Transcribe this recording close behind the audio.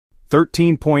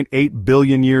13.8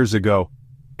 billion years ago,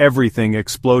 everything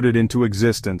exploded into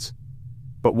existence.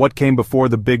 But what came before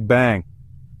the Big Bang?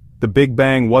 The Big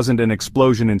Bang wasn't an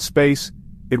explosion in space,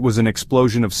 it was an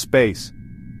explosion of space.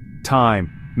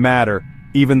 Time, matter,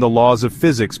 even the laws of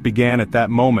physics began at that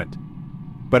moment.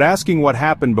 But asking what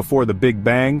happened before the Big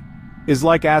Bang is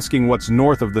like asking what's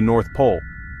north of the North Pole.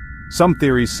 Some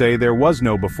theories say there was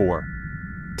no before.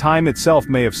 Time itself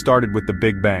may have started with the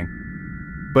Big Bang.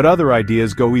 But other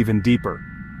ideas go even deeper.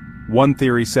 One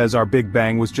theory says our Big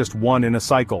Bang was just one in a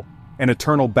cycle, an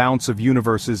eternal bounce of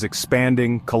universes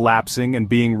expanding, collapsing, and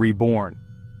being reborn.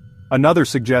 Another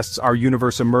suggests our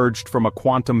universe emerged from a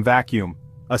quantum vacuum,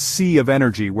 a sea of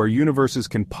energy where universes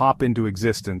can pop into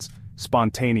existence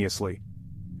spontaneously.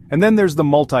 And then there's the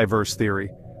multiverse theory,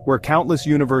 where countless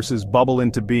universes bubble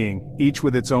into being, each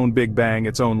with its own Big Bang,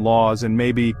 its own laws, and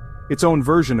maybe its own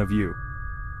version of you.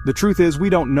 The truth is, we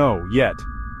don't know, yet.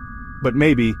 But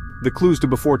maybe, the clues to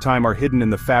before time are hidden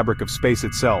in the fabric of space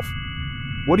itself.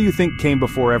 What do you think came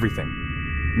before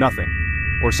everything? Nothing.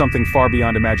 Or something far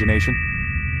beyond imagination?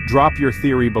 Drop your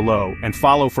theory below and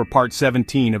follow for part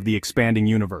 17 of the Expanding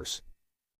Universe.